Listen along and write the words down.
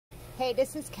Hey,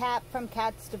 this is Kat from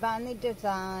Kat's Divinely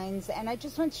Designs, and I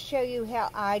just want to show you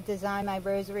how I design my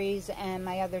rosaries and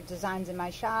my other designs in my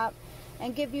shop,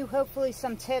 and give you hopefully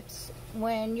some tips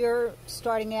when you're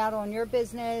starting out on your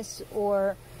business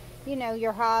or, you know,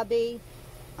 your hobby.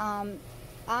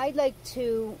 I like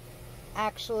to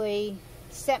actually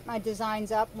set my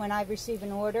designs up when I receive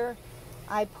an order.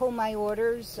 I pull my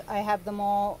orders. I have them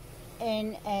all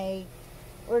in a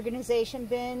organization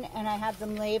bin, and I have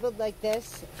them labeled like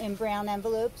this in brown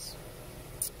envelopes,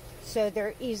 so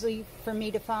they're easy for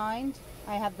me to find.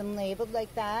 I have them labeled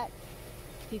like that.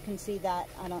 If you can see that,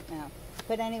 I don't know,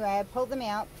 but anyway, I pull them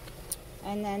out,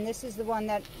 and then this is the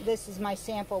one this is my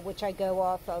sample, which I go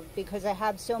off of because I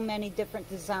have so many different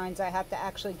designs. I have to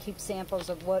actually keep samples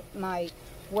of what my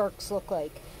works look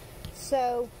like.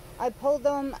 So I pull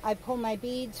them. I pull my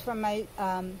beads from my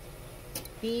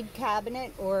bead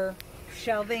cabinet or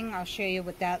shelving. I'll show you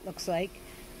what that looks like.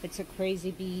 It's a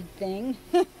crazy bead thing.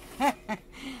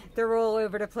 They're all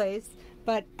over the place,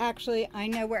 but actually I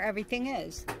know where everything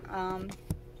is.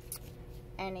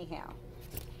 Anyhow,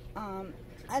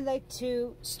 I like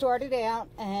to start it out,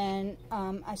 and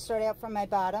I start out from my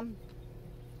bottom,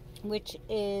 which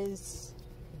is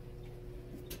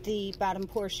the bottom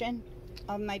portion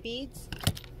of my beads,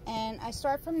 and I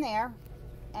start from there,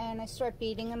 and I start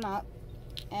beading them up.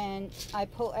 And I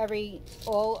pull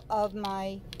all of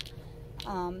my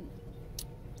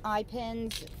eye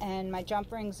pins and my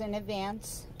jump rings in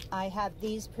advance. I have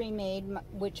these pre-made,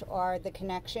 which are the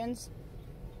connections.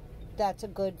 That's a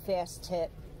good fast tip.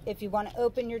 If you want to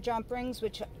open your jump rings,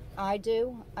 which I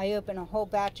do, I open a whole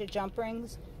batch of jump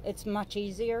rings. It's much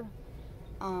easier.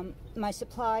 My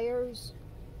suppliers,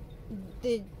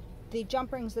 the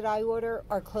jump rings that I order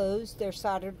are closed. They're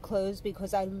soldered closed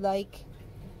because I like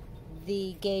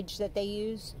the gauge that they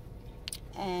use,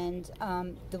 and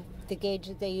the gauge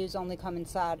that they use only come in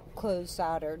closed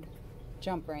soldered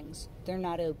jump rings. They're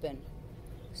not open,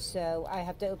 so I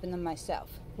have to open them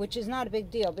myself, which is not a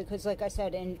big deal because, like I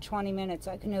said, in 20 minutes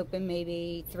I can open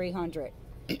maybe 300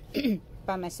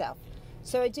 by myself.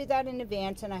 So I do that in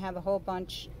advance, and I have a whole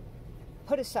bunch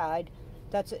put aside.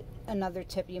 That's another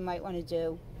tip you might want to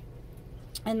do.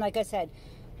 And like I said,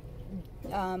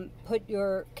 put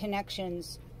your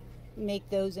connections, make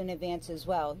those in advance as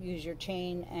well. Use your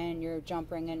chain and your jump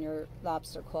ring and your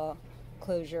lobster claw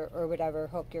closure or whatever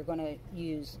hook you're going to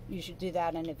use. You should do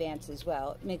that in advance as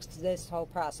well. It makes this whole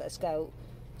process go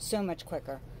so much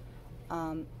quicker.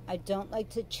 I don't like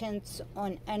to chintz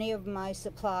on any of my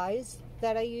supplies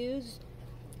that I use,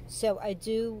 so I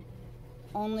do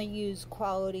only use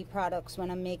quality products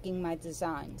when I'm making my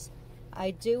designs.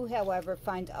 I do, however,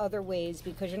 find other ways,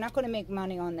 because you're not going to make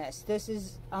money on this. This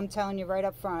is, I'm telling you right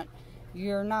up front,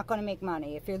 you're not going to make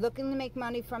money. If you're looking to make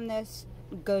money from this,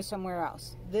 go somewhere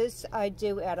else. This I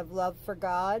do out of love for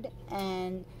God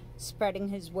and spreading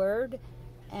His word,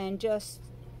 and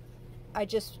I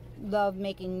just love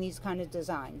making these kind of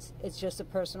designs. It's just a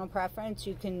personal preference.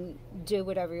 You can do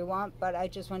whatever you want, but I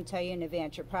just want to tell you in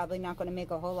advance, you're probably not going to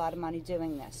make a whole lot of money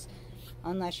doing this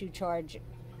unless you charge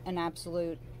an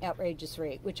absolute outrageous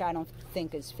rate, which I don't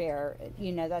think is fair.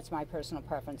 You know, that's my personal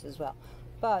preference as well.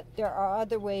 But there are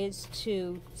other ways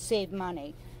to save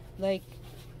money, like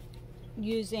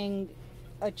using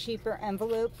a cheaper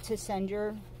envelope to send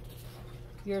your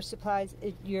supplies,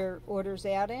 your orders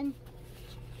out in.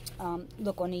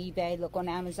 Look on eBay, look on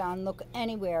Amazon, look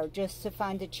anywhere just to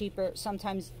find a cheaper.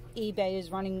 Sometimes eBay is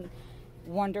running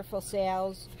wonderful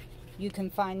sales. You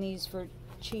can find these for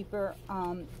cheaper.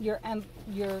 Your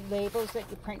labels that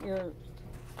you print your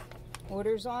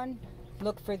orders on,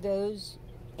 look for those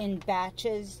in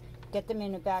batches. Get them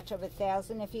in a batch of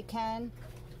 1,000 if you can,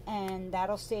 and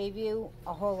that'll save you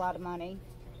a whole lot of money.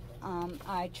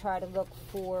 I try to look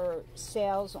for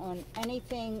sales on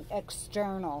anything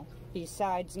external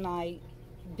besides my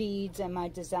beads and my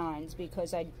designs,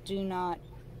 because I do not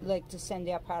like to send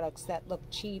out products that look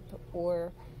cheap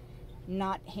or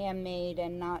not handmade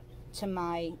and not to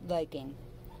my liking.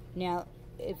 Now,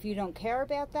 if you don't care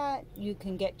about that, you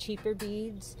can get cheaper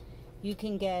beads. You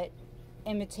can get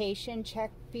imitation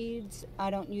check beads. I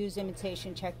don't use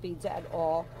imitation check beads at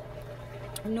all,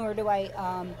 nor do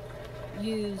I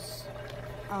use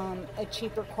a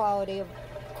cheaper quality of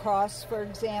cross, for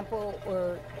example,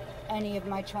 or any of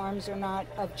my charms are not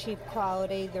of cheap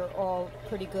quality. They're all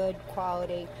pretty good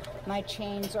quality. My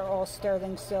chains are all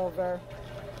sterling silver.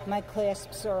 My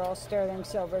clasps are all sterling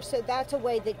silver. So that's a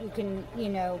way that you can, you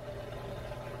know,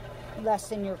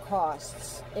 lessen your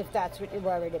costs if that's what you're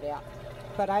worried about.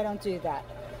 But I don't do that.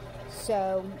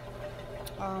 So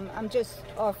I'm just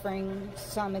offering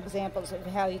some examples of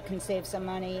how you can save some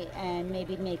money and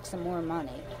maybe make some more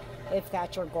money. if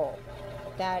that's your goal.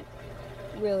 That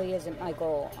really isn't my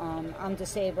goal. I'm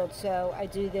disabled, so I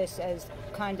do this as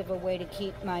kind of a way to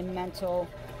keep my mental,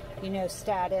 you know,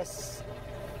 status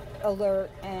alert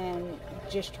and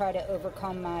just try to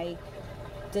overcome my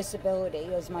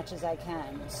disability as much as I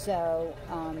can. So,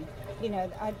 you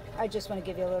know, I just want to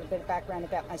give you a little bit of background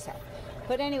about myself.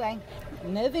 But anyway,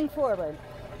 moving forward.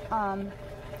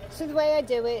 So the way I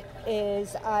do it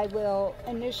is I will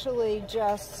initially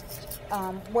just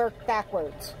work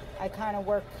backwards. I kind of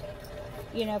work,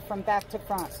 you know, from back to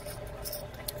front.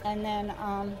 And then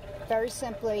very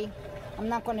simply, I'm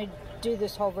not going to do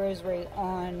this whole rosary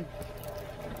on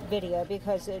video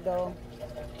because it'll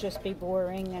just be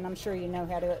boring, and I'm sure you know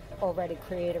how to already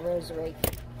create a rosary.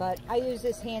 But I use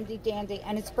this handy dandy,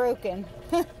 and it's broken,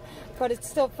 but it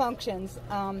still functions.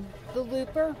 The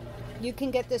looper, you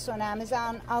can get this on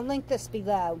Amazon. I'll link this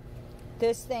below.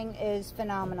 This thing is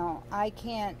phenomenal. I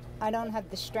don't have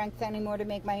the strength anymore to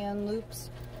make my own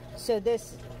loops, so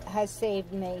this has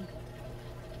saved me,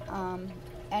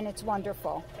 and it's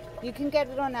wonderful. You can get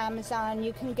it on Amazon.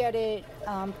 You can get it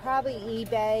probably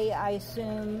eBay, I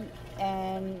assume,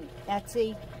 and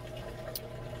Etsy,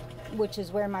 which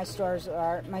is where my stores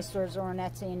are. My stores are on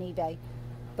Etsy and eBay.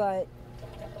 But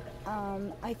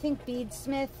I think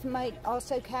Beadsmith might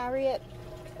also carry it.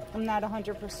 I'm not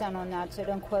 100% on that, so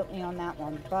don't quote me on that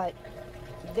one. But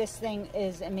this thing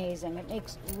is amazing. It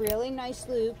makes really nice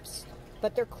loops,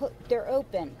 but they're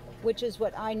open, which is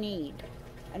what I need.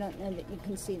 I don't know that you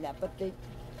can see that, but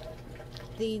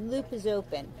the loop is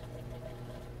open.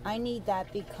 I need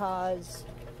that because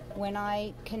when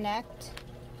I connect,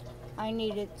 I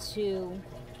need it to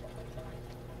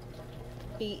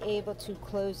be able to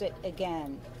close it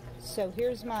again. So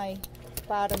here's my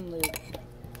bottom loop.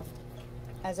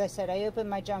 As I said, I open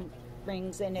my jump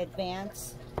rings in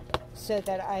advance so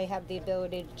that I have the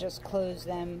ability to just close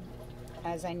them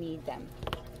as I need them.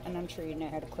 And I'm sure you know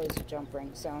how to close a jump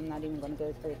ring, so I'm not even going to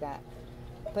go through that.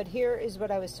 But here is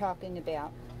what I was talking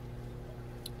about.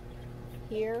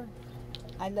 Here,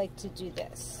 I like to do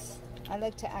this. I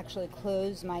like to actually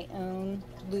close my own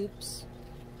loops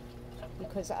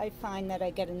because I find that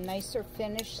I get a nicer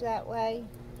finish that way.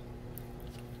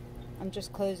 I'm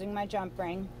just closing my jump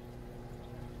ring.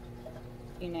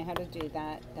 You know how to do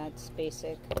that. That's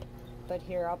basic. But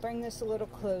here, I'll bring this a little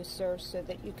closer so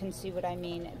that you can see what I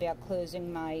mean about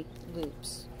closing my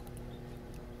loops.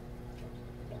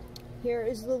 Here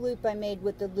is the loop I made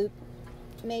with the loop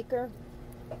maker.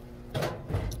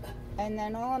 And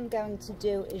then all I'm going to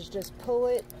do is just pull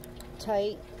it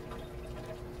tight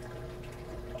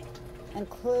and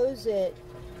close it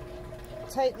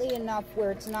tightly enough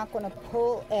where it's not going to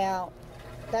pull out.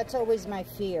 That's always my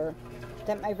fear,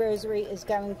 that my rosary is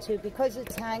going to, because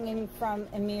it's hanging from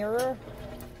a mirror,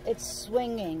 it's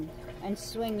swinging and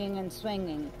swinging and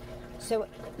swinging. So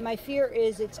my fear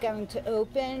is it's going to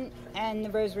open and the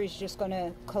rosary is just going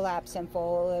to collapse and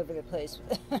fall all over the place.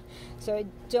 So I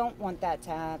don't want that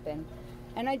to happen.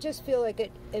 And I just feel like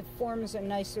it forms a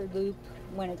nicer loop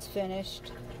when it's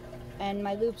finished. And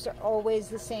my loops are always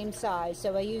the same size,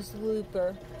 so I use the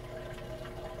looper.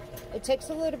 It takes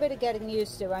a little bit of getting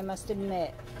used to, I must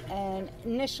admit. And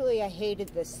initially I hated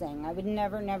this thing. I would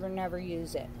never, never, never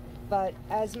use it. But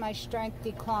as my strength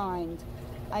declined,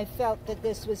 I felt that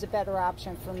this was a better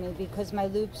option for me because my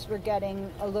loops were getting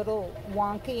a little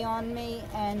wonky on me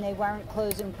and they weren't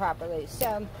closing properly.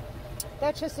 So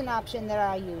that's just an option that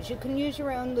I use. You can use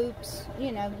your own loops,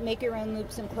 you know, make your own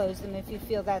loops and close them if you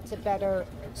feel that's a better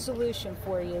solution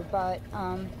for you. But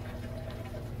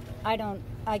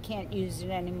I can't use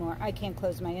it anymore. I can't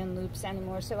close my own loops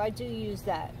anymore, so I do use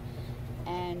that.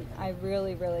 And I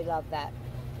really, really love that.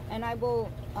 And I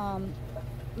will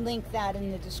link that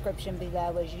in the description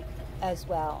below as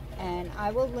well. And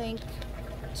I will link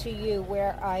to you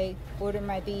where I order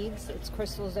my beads. It's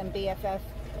Crystals and BFF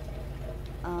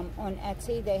on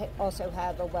Etsy. They also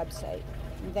have a website.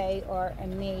 They are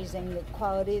amazing. The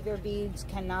quality of their beads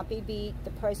cannot be beat.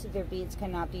 The price of their beads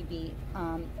cannot be beat.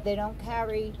 They don't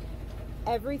carry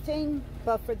everything,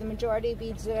 but for the majority of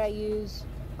beads that I use,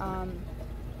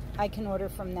 I can order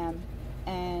from them.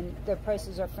 And their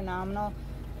prices are phenomenal.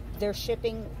 Their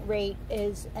shipping rate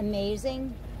is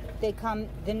amazing. They come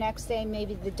the next day,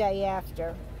 maybe the day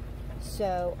after.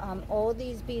 So all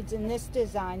these beads in this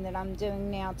design that I'm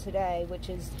doing now today, which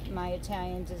is my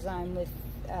Italian design with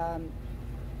an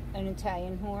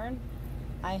Italian horn,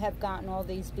 I have gotten all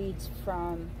these beads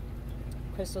from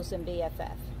Crystals and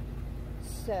BFF.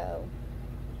 So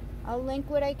I'll link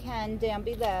what I can down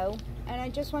below, and I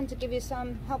just wanted to give you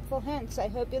some helpful hints. I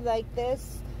hope you like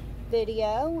this.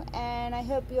 video, and I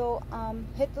hope you'll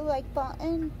hit the like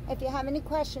button. If you have any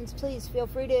questions, please feel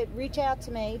free to reach out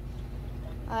to me.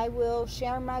 I will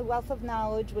share my wealth of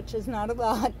knowledge, which is not a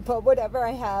lot, but whatever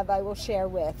I have, I will share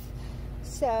with.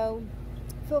 So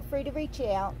feel free to reach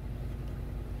out.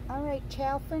 All right,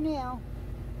 ciao for now.